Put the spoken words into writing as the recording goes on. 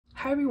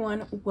Hi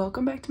everyone,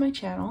 welcome back to my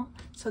channel.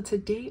 So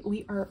today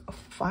we are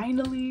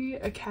finally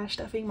cash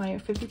stuffing my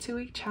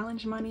 52-week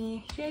challenge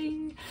money.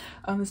 Yay!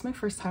 This is my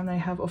first time that I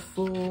have a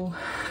full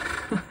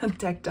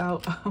decked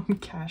out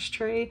cash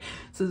tray.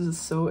 So this is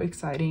so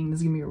exciting. This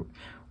is gonna be a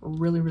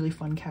really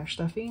fun cash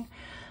stuffing.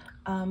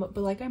 But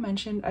like I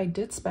mentioned, I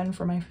did spend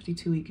for my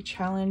 52-week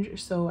challenge,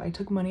 so I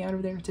took money out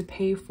of there to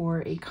pay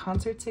for a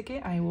concert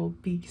ticket. I will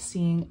be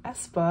seeing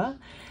aespa,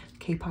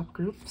 K-pop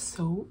group.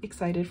 So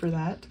excited for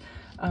that.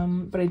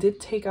 But I did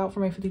take out for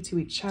my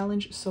 52-week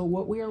challenge, so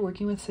what we are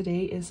working with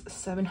today is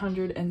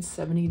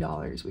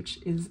 $770, which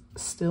is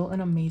still an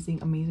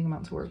amazing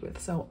amount to work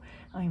with. So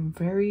I am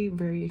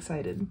very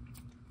excited.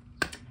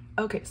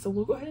 Okay, so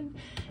we'll go ahead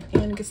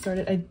and get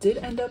started. I did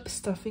end up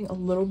stuffing a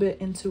little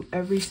bit into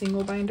every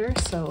single binder,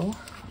 so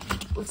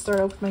let's start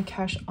off with my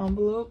cash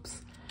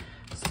envelopes.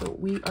 So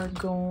we are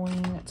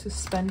going to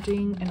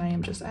spending, and I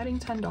am just adding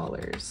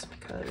 $10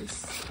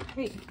 because,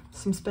 hey,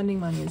 some spending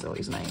money is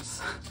always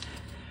nice.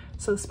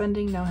 So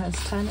spending now has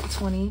 10,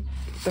 20,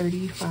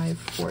 35,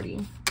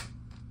 40.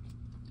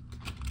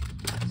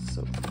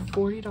 So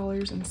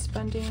 $40 in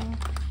spending.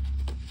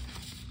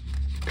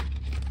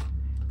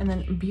 And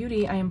then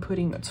beauty, I am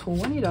putting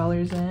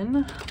 $20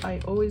 in. I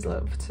always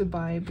love to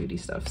buy beauty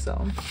stuff,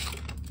 so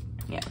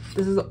yeah,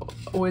 this is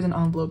always an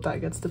envelope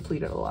that gets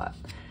depleted a lot.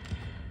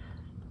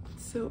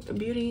 So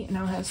beauty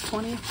now has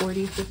 20,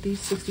 40, 50,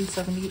 60,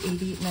 70,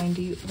 80,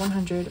 90,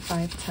 100,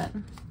 5,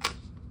 10.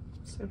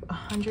 So I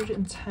have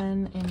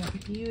 110 in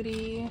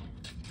beauty.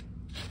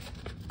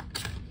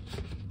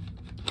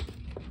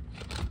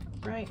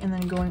 Right, and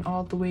then going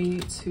all the way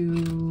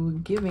to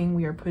giving,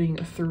 we are putting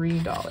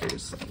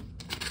 $3.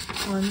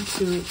 1,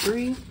 2,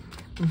 3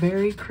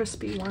 very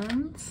crispy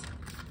ones.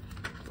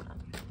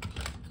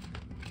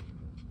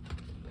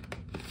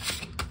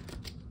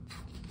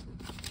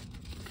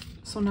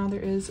 So now there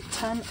is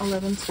 10,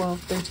 11,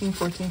 12, 13,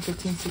 14,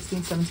 15,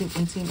 16, 17,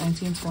 18,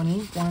 19, 20,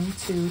 1,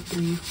 2,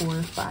 3,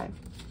 4, 5.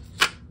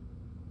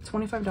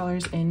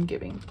 $25 in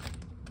giving.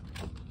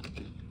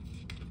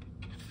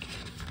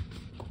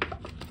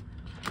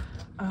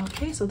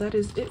 Okay, so that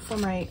is it for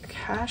my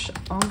cash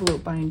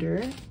envelope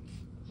binder.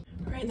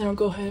 All right, then I'll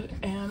go ahead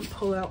and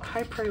pull out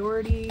high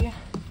priority,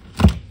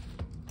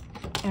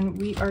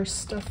 and we are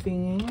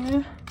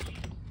stuffing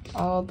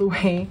all the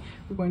way.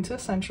 We're going to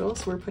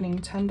essentials. We're putting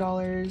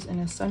 $10 in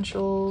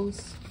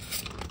essentials.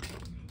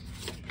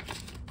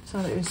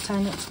 So there is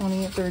 10,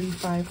 20,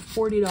 35,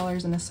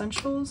 $40 in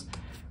essentials.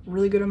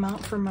 Really good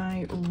amount for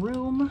my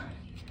room.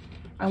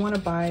 I want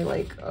to buy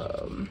like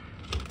a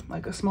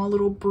small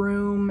little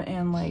broom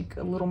and like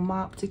a little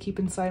mop to keep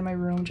inside my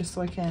room, just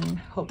so I can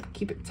help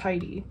keep it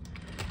tidy.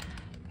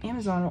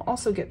 Amazon will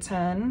also get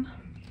 10.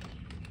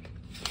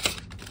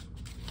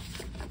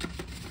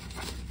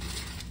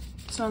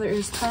 So there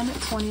is 10,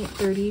 20,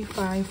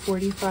 35,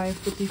 45,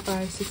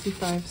 55,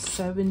 65,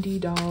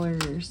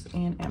 $70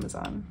 in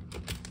Amazon.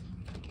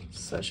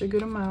 Such a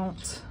good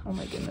amount. Oh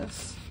my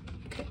goodness.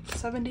 Okay,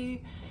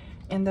 70.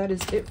 And that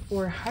is it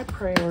for high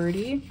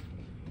priority.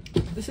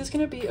 This is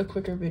gonna be a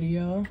quicker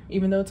video,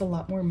 even though it's a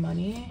lot more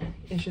money.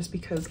 It's just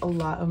because a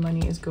lot of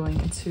money is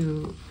going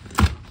into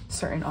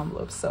certain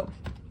envelopes. So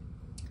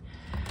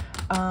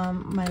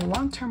my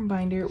long-term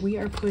binder, we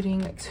are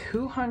putting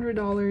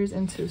 $200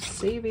 into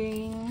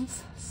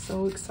savings.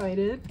 So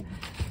excited.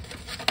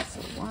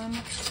 So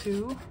 1,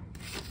 2.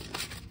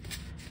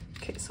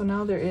 Okay, so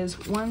now there is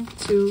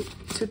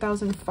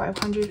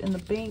 2,500 in the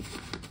bank,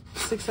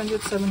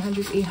 600,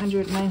 700,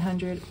 800,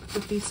 900,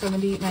 50,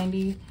 70,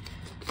 90,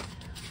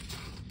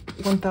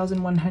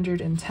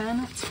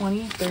 1,110,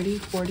 20, 30,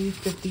 40,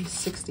 50,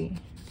 60.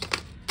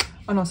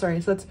 Oh no, sorry,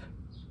 so that's,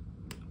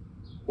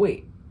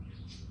 wait.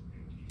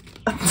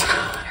 I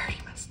already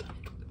messed up.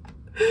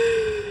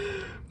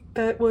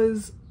 That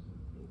was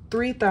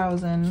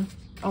 3,000.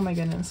 Oh my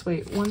goodness,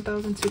 wait,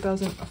 1,000,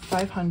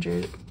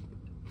 2,500,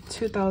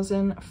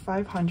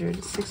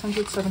 2,500,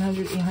 600,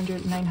 700,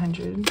 800,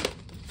 900,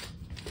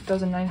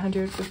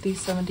 2,900, 50,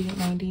 70,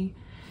 90,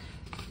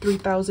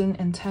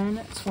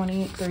 3,010,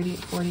 20, 30,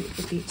 40,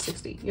 50,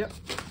 60. Yep.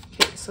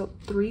 Okay, so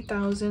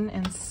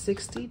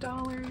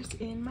 $3,060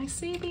 in my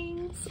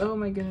savings. Oh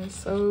my goodness,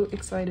 so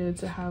excited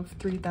to have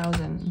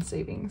 3,000 in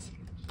savings.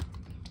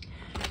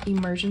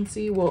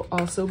 Emergency will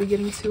also be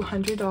getting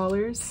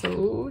 $200.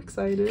 So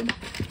excited.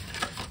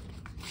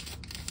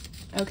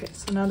 Okay,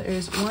 so now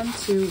there's 1,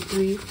 2,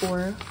 3,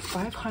 4,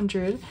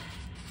 500,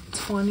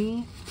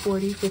 20,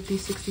 40, 50,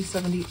 60,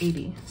 70,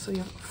 80. So you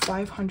have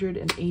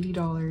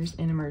 $580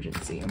 in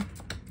emergency.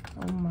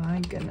 Oh my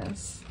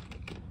goodness.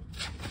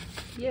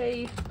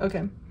 Yay.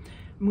 Okay,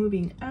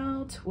 moving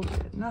out, we'll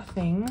get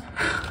nothing.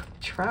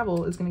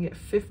 Travel is gonna get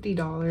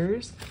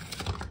 $50.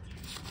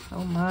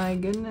 Oh my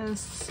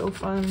goodness, so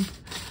fun.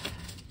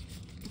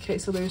 Okay,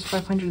 so there's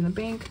 500 in the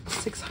bank,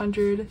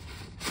 600,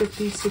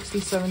 50, 60,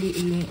 70,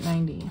 80,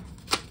 90.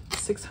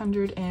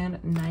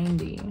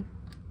 690.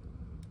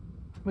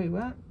 Wait,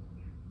 what?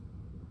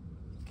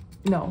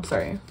 No,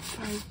 sorry.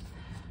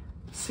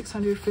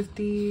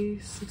 650,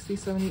 60,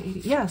 70, 80.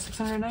 Yeah,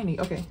 690.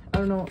 Okay, I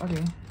don't know.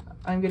 Okay,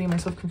 I'm getting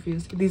myself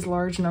confused. These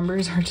large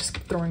numbers are just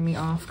throwing me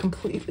off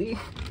completely.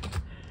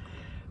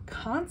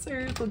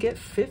 Concerts will get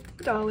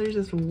 $50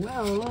 as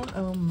well.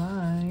 Oh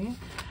my.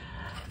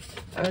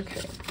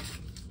 Okay.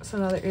 So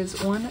now there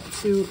is 1,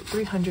 2,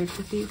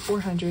 350,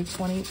 400,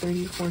 20,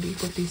 30, 40,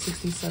 50,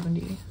 60,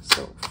 70.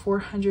 So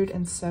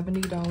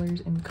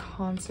 $470 in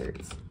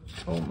concerts.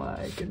 Oh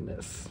my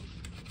goodness.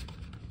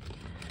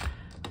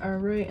 All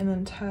right, and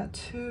then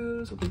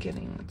tattoos, we'll be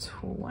getting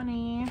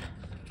 20.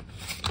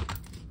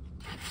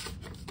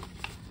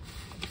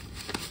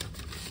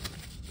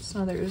 So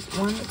now there is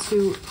 1,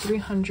 2,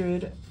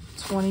 300,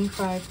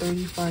 25,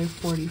 35,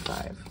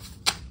 45.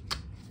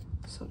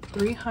 So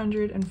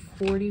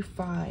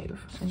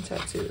 345 in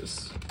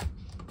tattoos.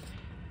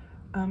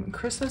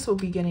 Christmas will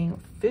be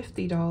getting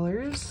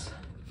 $50.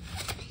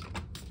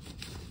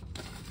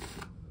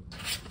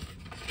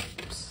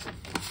 Oops.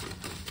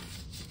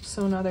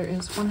 So now there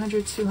is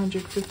 100,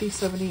 200, 50,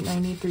 70,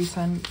 90,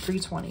 310,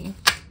 320.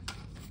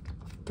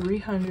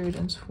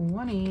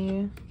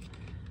 320.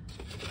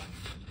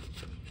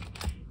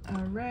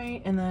 All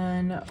right, and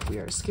then we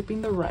are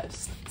skipping the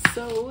rest.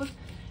 So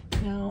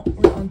now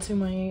we're on to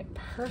my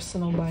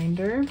personal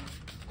binder.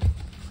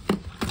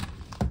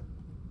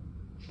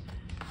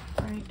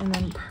 All right, and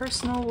then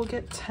personal will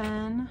get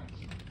 10.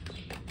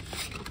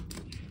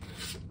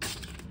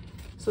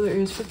 So there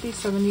is 50,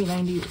 70,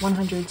 90,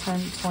 100,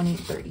 10, 20,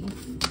 30.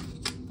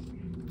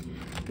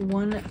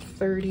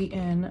 130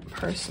 in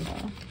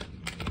personal.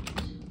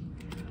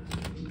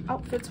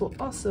 Outfits will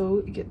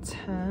also get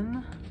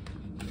 10.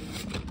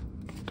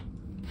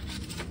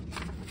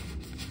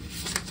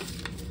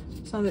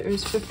 So there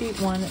is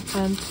 51,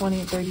 10,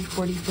 20, 30,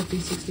 40, 50,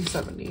 60,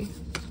 70.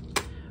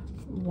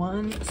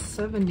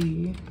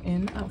 170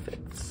 in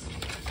outfits.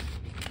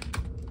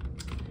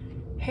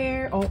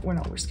 Hair, oh,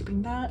 we're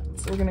skipping that.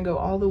 So we're gonna go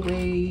all the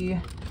way.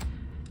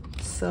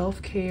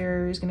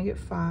 Self-care is gonna get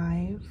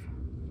 5.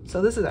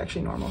 So this is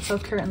actually normal.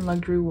 Self-care and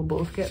luxury will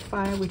both get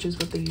 5, which is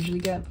what they usually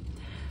get.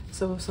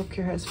 So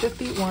self-care has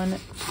 51,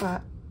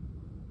 5,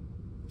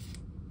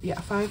 yeah,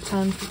 5,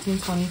 10, 15,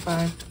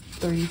 25,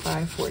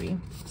 35, 40.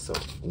 So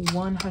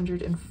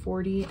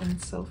 140 in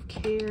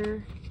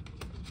self-care.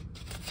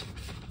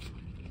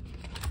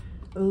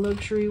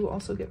 Luxury will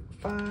also get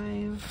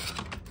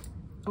 5.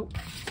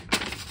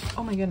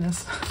 Oh my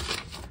goodness.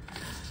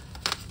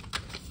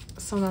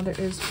 So now there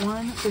is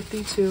 1,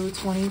 52,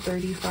 20,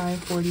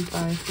 35,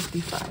 45,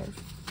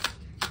 55.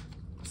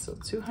 So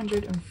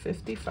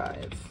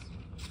 255.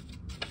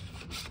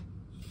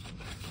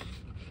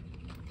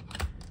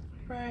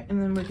 Right,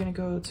 and then we're gonna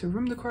go to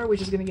room decor,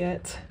 which is gonna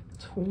get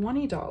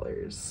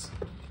 $20.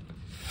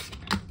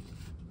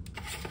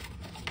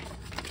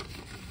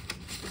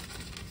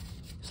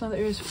 So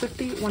there is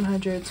 50,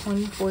 100,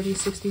 20, 40,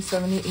 60,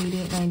 70,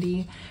 80,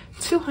 90,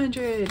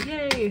 200.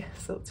 Yay!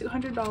 So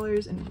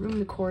 $200 in room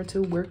decor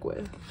to work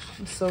with.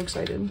 I'm so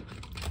excited.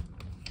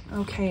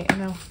 Okay, and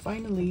now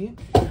finally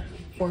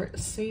for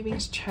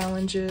savings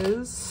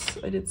challenges,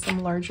 I did some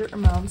larger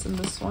amounts in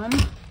this one.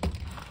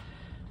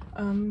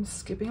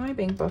 Skipping my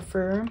bank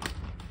buffer.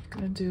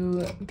 Gonna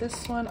do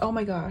this one. Oh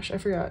my gosh, I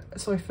forgot.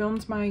 So I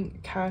filmed my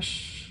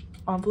cash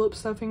envelope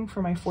stuffing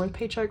for my 4th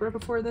paycheck right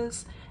before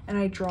this, and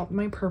I dropped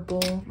my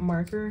purple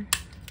marker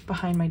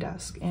behind my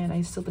desk and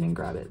I still didn't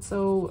grab it.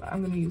 So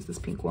I'm gonna use this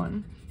pink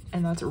one,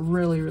 and that's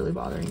really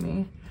bothering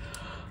me.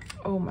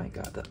 Oh my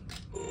god,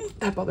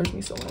 that bothers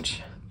me so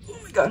much. Oh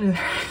my god,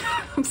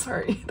 I'm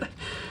sorry.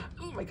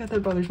 Oh my god,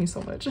 that bothers me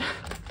so much.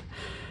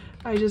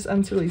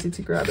 I'm too lazy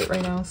to grab it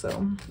right now,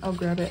 so I'll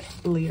grab it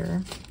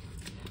later.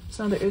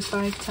 So there is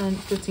 5, 10,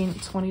 15,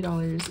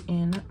 $20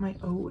 in my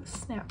Oh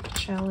Snap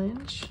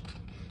challenge.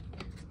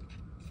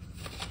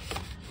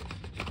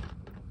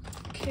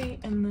 Okay,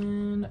 and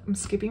then I'm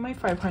skipping my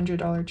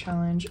 $500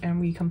 challenge, and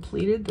we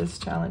completed this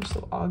challenge,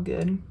 so all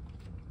good.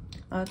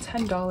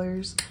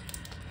 $10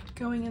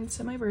 going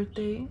into my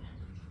birthday.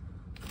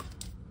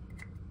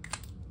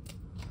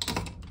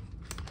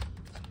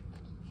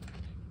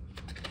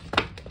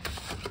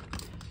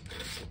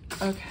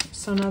 Okay,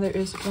 so now there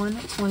is 1,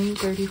 20,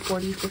 30,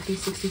 40, 50,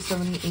 60,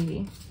 70,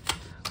 80.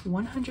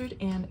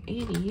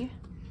 180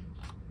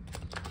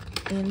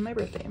 in my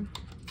birthday.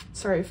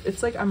 Sorry if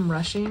it's like I'm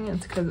rushing,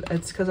 it's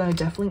because I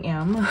definitely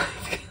am.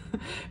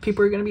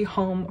 People are gonna be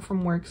home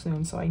from work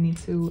soon, so I need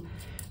to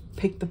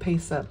pick the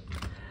pace up.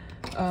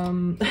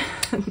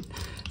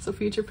 So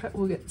future pet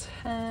will get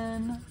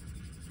 10.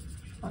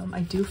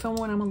 I do film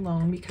when I'm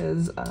alone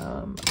because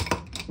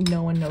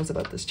no one knows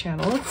about this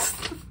channel.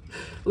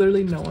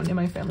 Literally no one in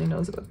my family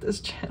knows about this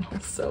channel,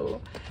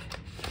 so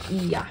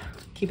yeah,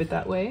 keep it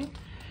that way.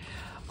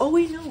 Oh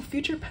wait, no,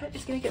 future pet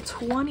is gonna get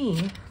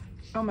 20.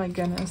 Oh my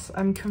goodness,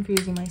 I'm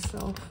confusing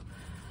myself.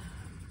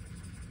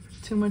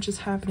 Too much is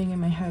happening in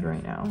my head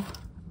right now.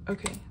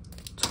 Okay,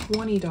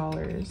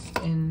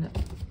 $20 in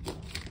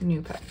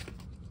new pet.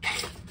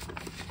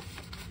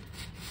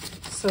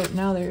 So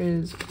now there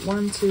is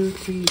 1, 2,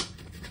 3,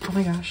 oh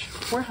my gosh,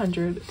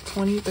 400,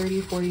 20,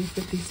 30, 40,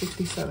 50,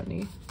 60,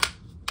 70.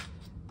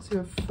 So we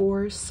have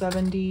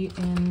 470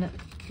 in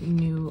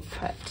new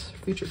pet,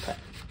 future pet.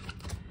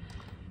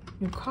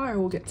 New car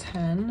will get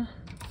 10,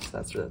 so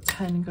that's where the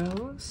 10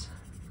 goes.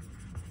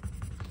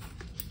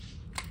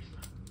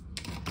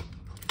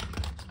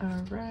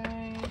 All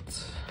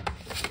right.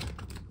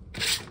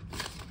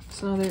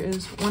 So there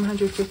is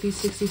 150,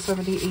 60,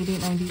 70, 80,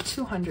 90,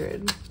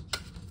 200.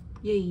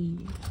 Yay.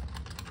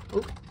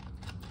 Oh,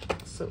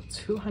 so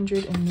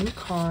 200 in new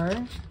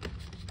car.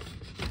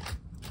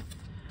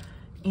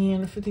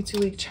 And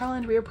 52-week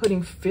challenge, we are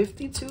putting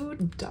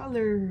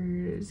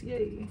 $52.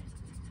 Yay.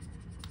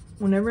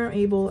 Whenever I'm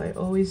able, I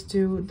always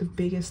do the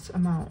biggest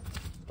amount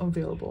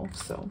available.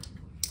 So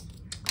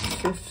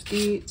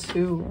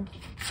 52.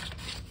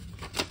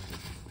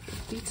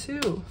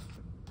 52.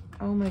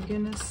 Oh my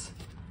goodness.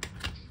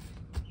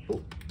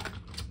 Oh.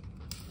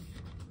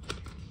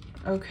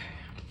 Okay.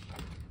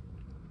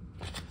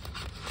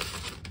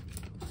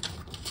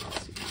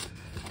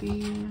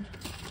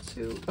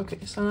 52. Okay,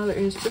 so now there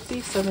is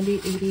 50, 70,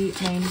 80,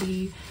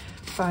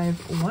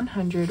 95,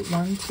 100,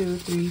 1, 2,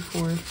 3,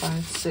 4,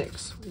 5,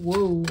 6.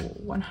 Whoa,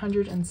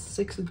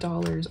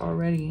 $106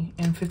 already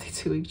in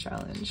 52-week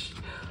challenge.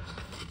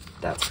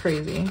 That's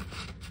crazy.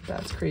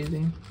 That's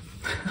crazy.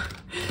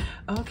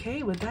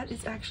 Okay, well that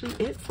is actually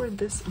it for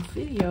this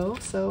video.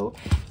 So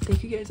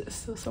thank you guys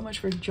so much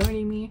for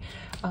joining me.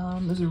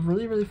 It was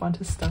really fun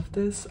to stuff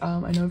this.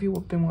 I know if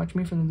you've been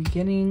watching me from the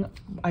beginning,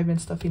 I've been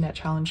stuffing that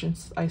challenge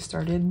since I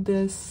started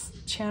this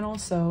channel,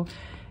 so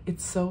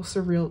it's so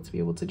surreal to be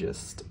able to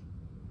just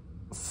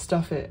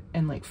stuff it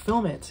and like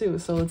film it too.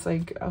 So it's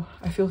like, oh,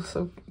 I feel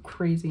so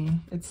crazy.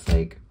 It's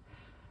like,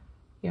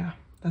 yeah,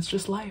 that's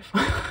just life.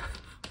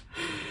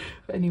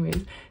 But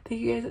anyways, thank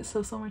you guys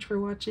so much for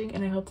watching,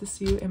 and I hope to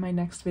see you in my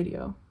next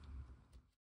video.